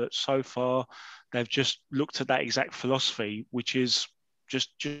situation. But so far, they've just looked at that exact philosophy, which is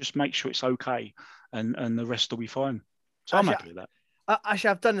just make sure it's okay, and the rest will be fine. So I'm happy with that. Actually,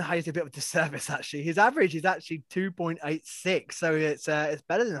 I've done Hazley a bit of a disservice. Actually, his average is actually 2.86, so it's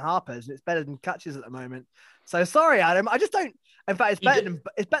better than Harper's, and it's better than Catcher's at the moment. So sorry, Adam. I just don't. In fact, it's better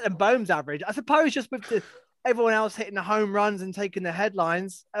than Bohm's average. I suppose just with everyone else hitting the home runs and taking the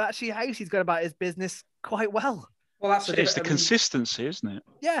headlines. Actually, Hazley's gone about his business quite well. Well, it's the consistency, isn't it?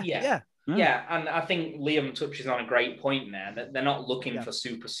 Yeah. Yeah, and I think Liam touches on a great point there, that they're not looking for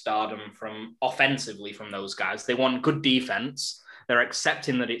superstardom from offensively from those guys. They want good defense. They're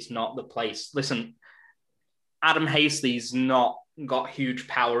accepting that it's not the place. Listen, Adam Hazley's not got huge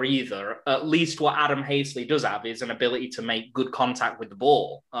power either. At least what Adam Hazley does have is an ability to make good contact with the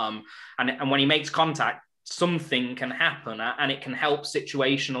ball. And when he makes contact, something can happen, and it can help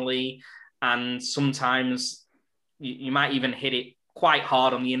situationally. And sometimes you might even hit it quite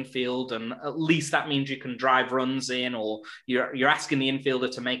hard on the infield, and at least that means you can drive runs in, or you're asking the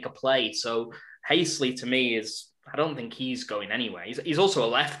infielder to make a play. So Hazley, to me, I don't think he's going anywhere. He's also a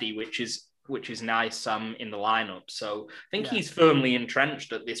lefty, which is nice in the lineup. So I think he's firmly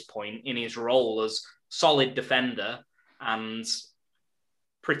entrenched at this point in his role as solid defender and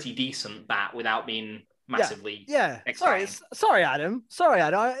pretty decent bat without being massively exciting. Sorry, Adam.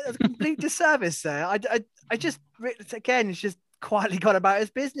 That's a complete disservice there. I just, again, it's just quietly gone about his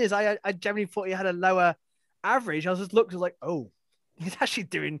business. I generally thought he had a lower average. I was just looked, like, oh, he's actually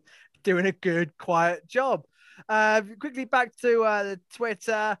doing a good, quiet job. Quickly back to the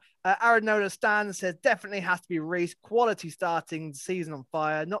Twitter. Aaron Nola Stan says definitely has to be Reese. Quality starting season on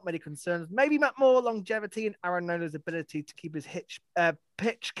fire. Not many concerns. Maybe Matt Moore, longevity, and Aaron Nola's ability to keep his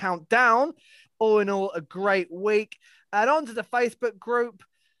pitch count down. All in all, a great week. And on to the Facebook group,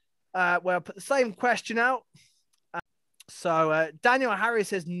 where I put the same question out. So Daniel Harris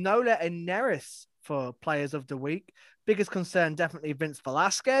says Nola and Neris for players of the week. Biggest concern, definitely Vince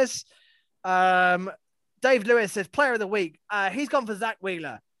Velasquez. Dave Lewis says player of the week. He's gone for Zach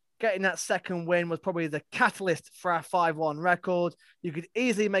Wheeler. Getting that second win was probably the catalyst for our 5-1 record. You could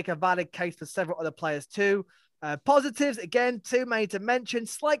easily make a valid case for several other players too. Positives, again, too many to mention.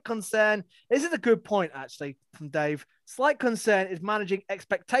 Slight concern. This is a good point, actually, from Dave. Slight concern is managing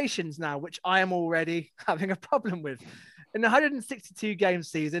expectations now, which I am already having a problem with. In the 162 game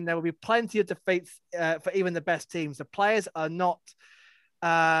season, there will be plenty of defeats for even the best teams. The players are not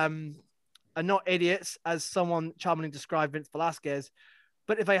idiots, as someone charmingly described Vince Velasquez.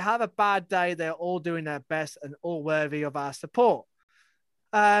 But if they have a bad day, they're all doing their best and all worthy of our support.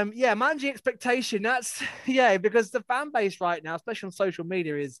 Managing expectation. That's because the fan base right now, especially on social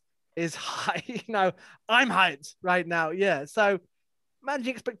media, is high. I'm hyped right now. Yeah. So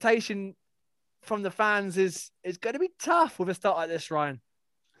managing expectation from the fans is going to be tough with a start like this, Ryan.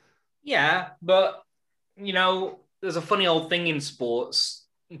 Yeah, but there's a funny old thing in sports.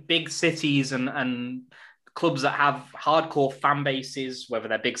 Big cities and clubs that have hardcore fan bases, whether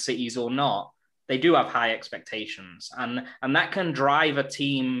they're big cities or not, they do have high expectations, and that can drive a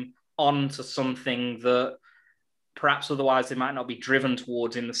team on to something that perhaps otherwise they might not be driven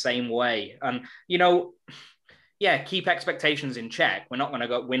towards in the same way. And keep expectations in check. We're not going to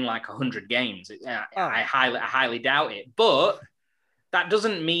go win like 100 games. I highly doubt it, but that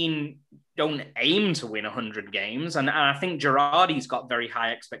doesn't mean don't aim to win 100 games. And I think Girardi's got very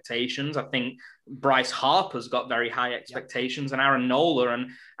high expectations. I think Bryce Harper's got very high expectations, and Aaron Nola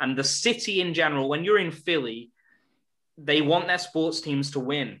and the city in general. When you're in Philly, they want their sports teams to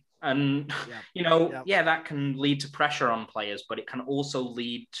win. And, Yeah. that can lead to pressure on players, but it can also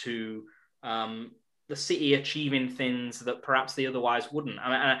lead to the City achieving things that perhaps they otherwise wouldn't.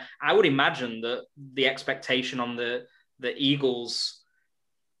 I would imagine that the expectation on the Eagles,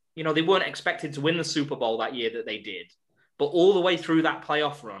 they weren't expected to win the Super Bowl that year that they did. But all the way through that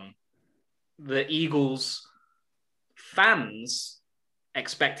playoff run, the Eagles fans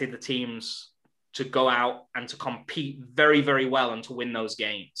expected the teams to go out and to compete very, very well and to win those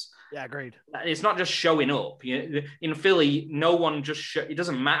games. Yeah, agreed. It's not just showing up. In Philly, no one it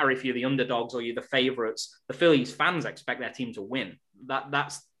doesn't matter if you're the underdogs or you're the favorites. The Phillies fans expect their team to win.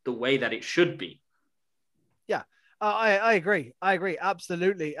 That's the way that it should be. Yeah, I agree.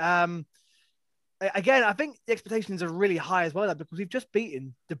 Absolutely. Again, I think the expectations are really high as well, because we've just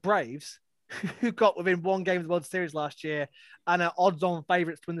beaten the Braves, who got within one game of the World Series last year and are odds-on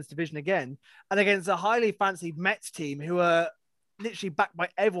favourites to win this division again, and against a highly fancied Mets team who are literally backed by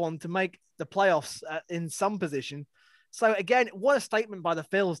everyone to make the playoffs in some position. So again, what a statement by the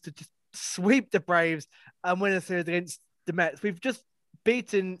Phils to just sweep the Braves and win a series against the Mets. We've just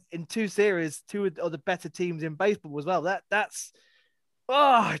beaten in two series two of the better teams in baseball as well. That's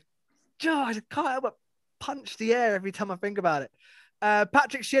I can't help but punch the air every time I think about it.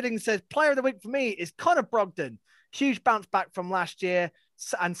 Patrick Shitting says, player of the week for me is Connor Brogdon. Huge bounce back from last year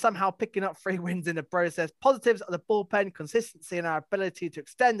and somehow picking up 3 wins in the process. Positives are the bullpen, consistency, and our ability to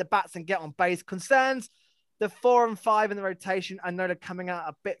extend the bats and get on base. Concerns, the 4 and 5 in the rotation. I know they're coming out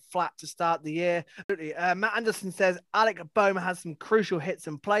a bit flat to start the year. Matt Anderson says, Alec Bohm has some crucial hits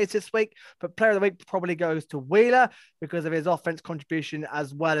and plays this week, but player of the week probably goes to Wheeler because of his offense contribution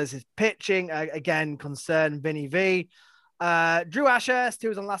as well as his pitching. Again, concern Vinny V. Drew Ashurst, who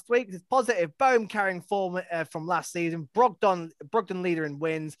was on last week, is positive. Bohm carrying form from last season. Brogdon leader in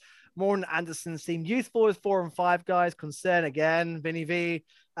wins. Morton Anderson seemed useful as 4 and 5 guys. Concern again, Vinny V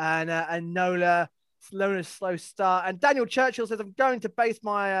and Nola. Slow start. And Daniel Churchill says, I'm going to base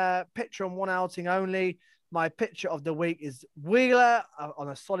my picture on one outing only. My pitcher of the week is Wheeler on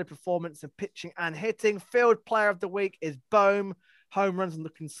a solid performance of pitching and hitting. Field player of the week is Bohm. Home runs and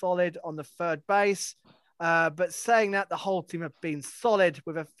looking solid on the third base. But saying that, the whole team have been solid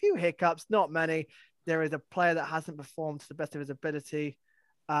with a few hiccups, not many. There is a player that hasn't performed to the best of his ability.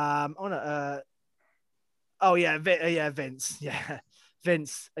 Vince. Yeah.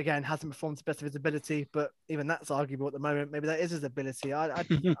 Vince, again, hasn't performed to the best of his ability, but even that's arguable at the moment. Maybe that is his ability. I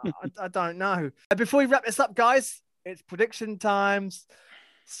don't know. Before we wrap this up, guys, it's prediction times.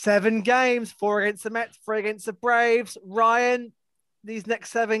 7 games, 4 against the Mets, 3 against the Braves. Ryan, these next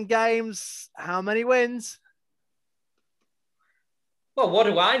 7 games, how many wins? Well, what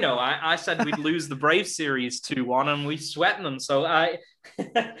do I know? I said we'd lose the Braves series 2-1 and we swept them. So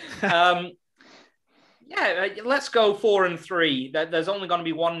let's go 4-3. There's only going to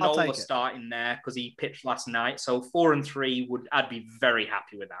be one Nola starting there because he pitched last night. So 4-3 I'd be very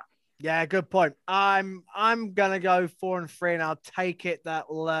happy with that. Yeah, good point. I'm gonna go 4-3, and I'll take it.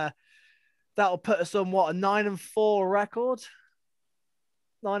 That'll put us on what, a 9-4 record.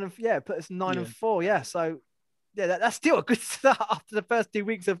 Put us 9-4. Yeah, so yeah, that's still a good start after the first 2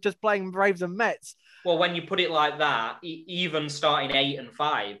 weeks of just playing Braves and Mets. Well, when you put it like that, even starting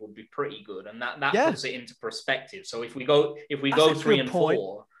 8-5 would be pretty good, and that puts it into perspective. So if we go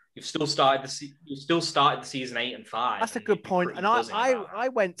 3-4, you've still started the season 8-5. That's a good point. And I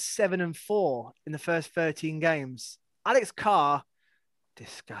went 7-4 in the first 13 games. Alex Carr,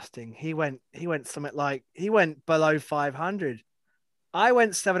 disgusting. He went something like he went below 500. I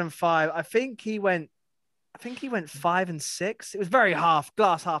went 7-5. I think he went 5-6. It was very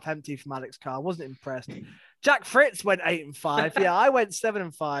glass half empty from Alex Carr. I wasn't impressed. Jack Fritz went 8-5. Yeah, I went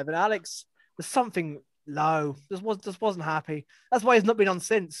 7-5, and Alex was something low. Just wasn't happy. That's why he's not been on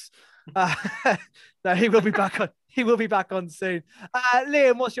since. No, he will be back on. He will be back on soon.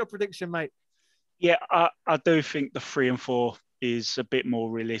 Liam, what's your prediction, mate? Yeah, I do think the 3-4 is a bit more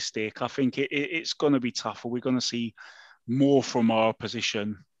realistic. I think it's going to be tougher. We're going to see more from our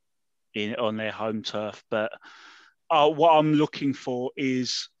opposition on their home turf, but what I'm looking for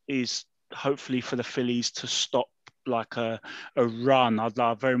is hopefully for the Phillies to stop like a run. I'd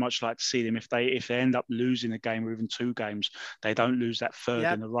very much like to see them if they end up losing a game or even 2 games, they don't lose that third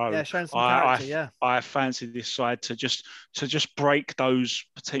in a row. Yeah, showing some character. I fancy this side to just break those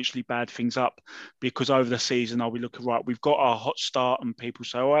potentially bad things up, because over the season I'll be looking, right, we've got our hot start, and people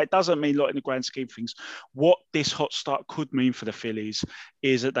say, all right, it doesn't mean a lot in the grand scheme of things. What this hot start could mean for the Phillies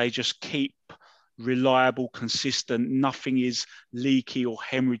is that they just keep reliable, consistent. Nothing is leaky or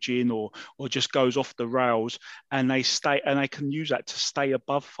hemorrhaging or just goes off the rails, and they can use that to stay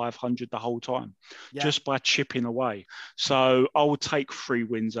above 500 the whole time, just by chipping away. So I will take 3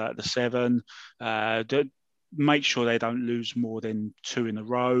 wins out of the 7. Make sure they don't lose more than 2 in a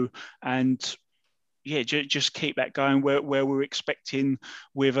row, and just keep that going where we're expecting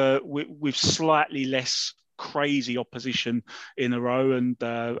with slightly less crazy opposition in a row. And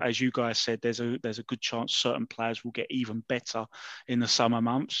as you guys said, there's a good chance certain players will get even better in the summer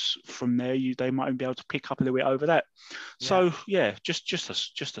months. From there, they might be able to pick up a little bit over that. So just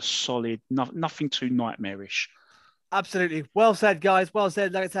a solid, nothing too nightmarish. Absolutely. Well said, guys. Well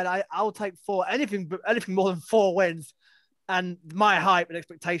said. Like I said, I'll take 4. Anything more than 4 wins, and my hype and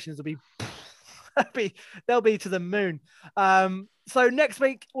expectations will be they'll be to the moon. So next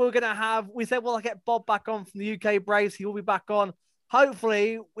week we said we'll get Bob back on from the UK Braves. He will be back on.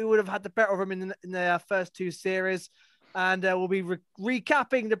 Hopefully, we would have had the better of him in the first 2 series, and we'll be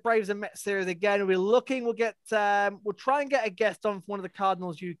recapping the Braves and Mets series again. We'll try and get a guest on from one of the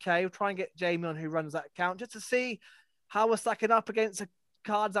Cardinals UK. We'll try and get Jamie on, who runs that account, just to see how we're stacking up against the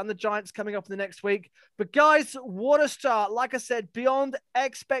Cards and the Giants coming up in the next week. But guys, what a start. Like I said, beyond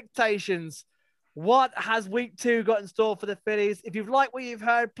expectations. What has week 2 got in store for the Phillies? If you've liked what you've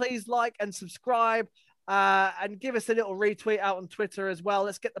heard, please like and subscribe, and give us a little retweet out on Twitter as well.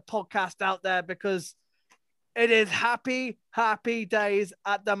 Let's get the podcast out there, because it is happy days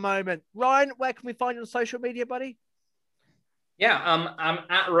at the moment. Ryan, where can we find you on social media, buddy? Yeah, I'm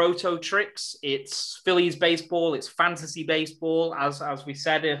at Roto Tricks. It's Phillies baseball. It's fantasy baseball, as we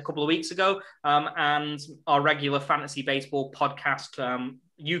said a couple of weeks ago. And our regular fantasy baseball podcast,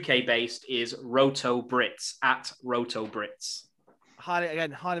 UK based, is Roto Brits, at Roto Brits. Highly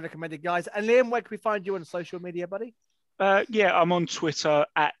recommended, guys. And Liam, where can we find you on social media, buddy? I'm on Twitter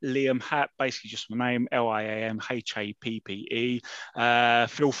at Liam Happ, basically just my name, LiamHappe.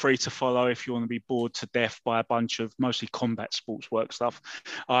 Feel free to follow if you want to be bored to death by a bunch of mostly combat sports work stuff.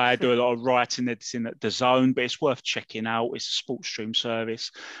 I do a lot of writing, editing at The Zone, but it's worth checking out. It's a sports stream service.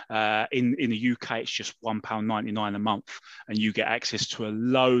 In the UK, it's just £1.99 a month, and you get access to a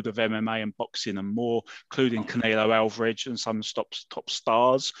load of MMA and boxing and more, including Canelo Alvarez and some top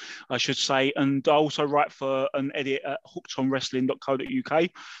stars, I should say. And I also write for an edit at hookedonwrestling.co.uk,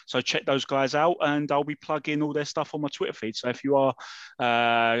 so check those guys out, and I'll be plugging all their stuff on my Twitter feed. So if you are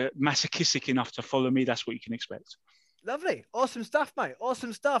masochistic enough to follow me, that's what you can expect. Lovely. Awesome stuff, mate.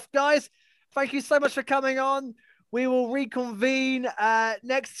 Awesome stuff. Guys, thank you so much for coming on. We will reconvene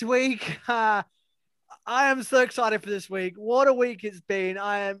next week. I am so excited for this week. What a week it's been.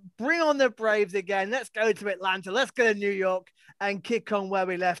 Bring on the Braves again. Let's go to Atlanta. Let's go to New York and kick on where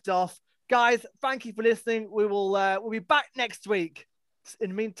we left off. Guys, thank you for listening. We'll be back next week. In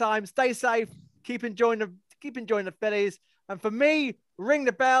the meantime, stay safe. Keep enjoying the Phillies. And from me, ring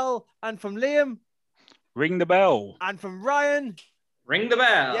the bell. And from Liam, ring the bell. And from Ryan, ring the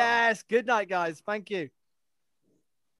bell. Yes. Good night, guys. Thank you.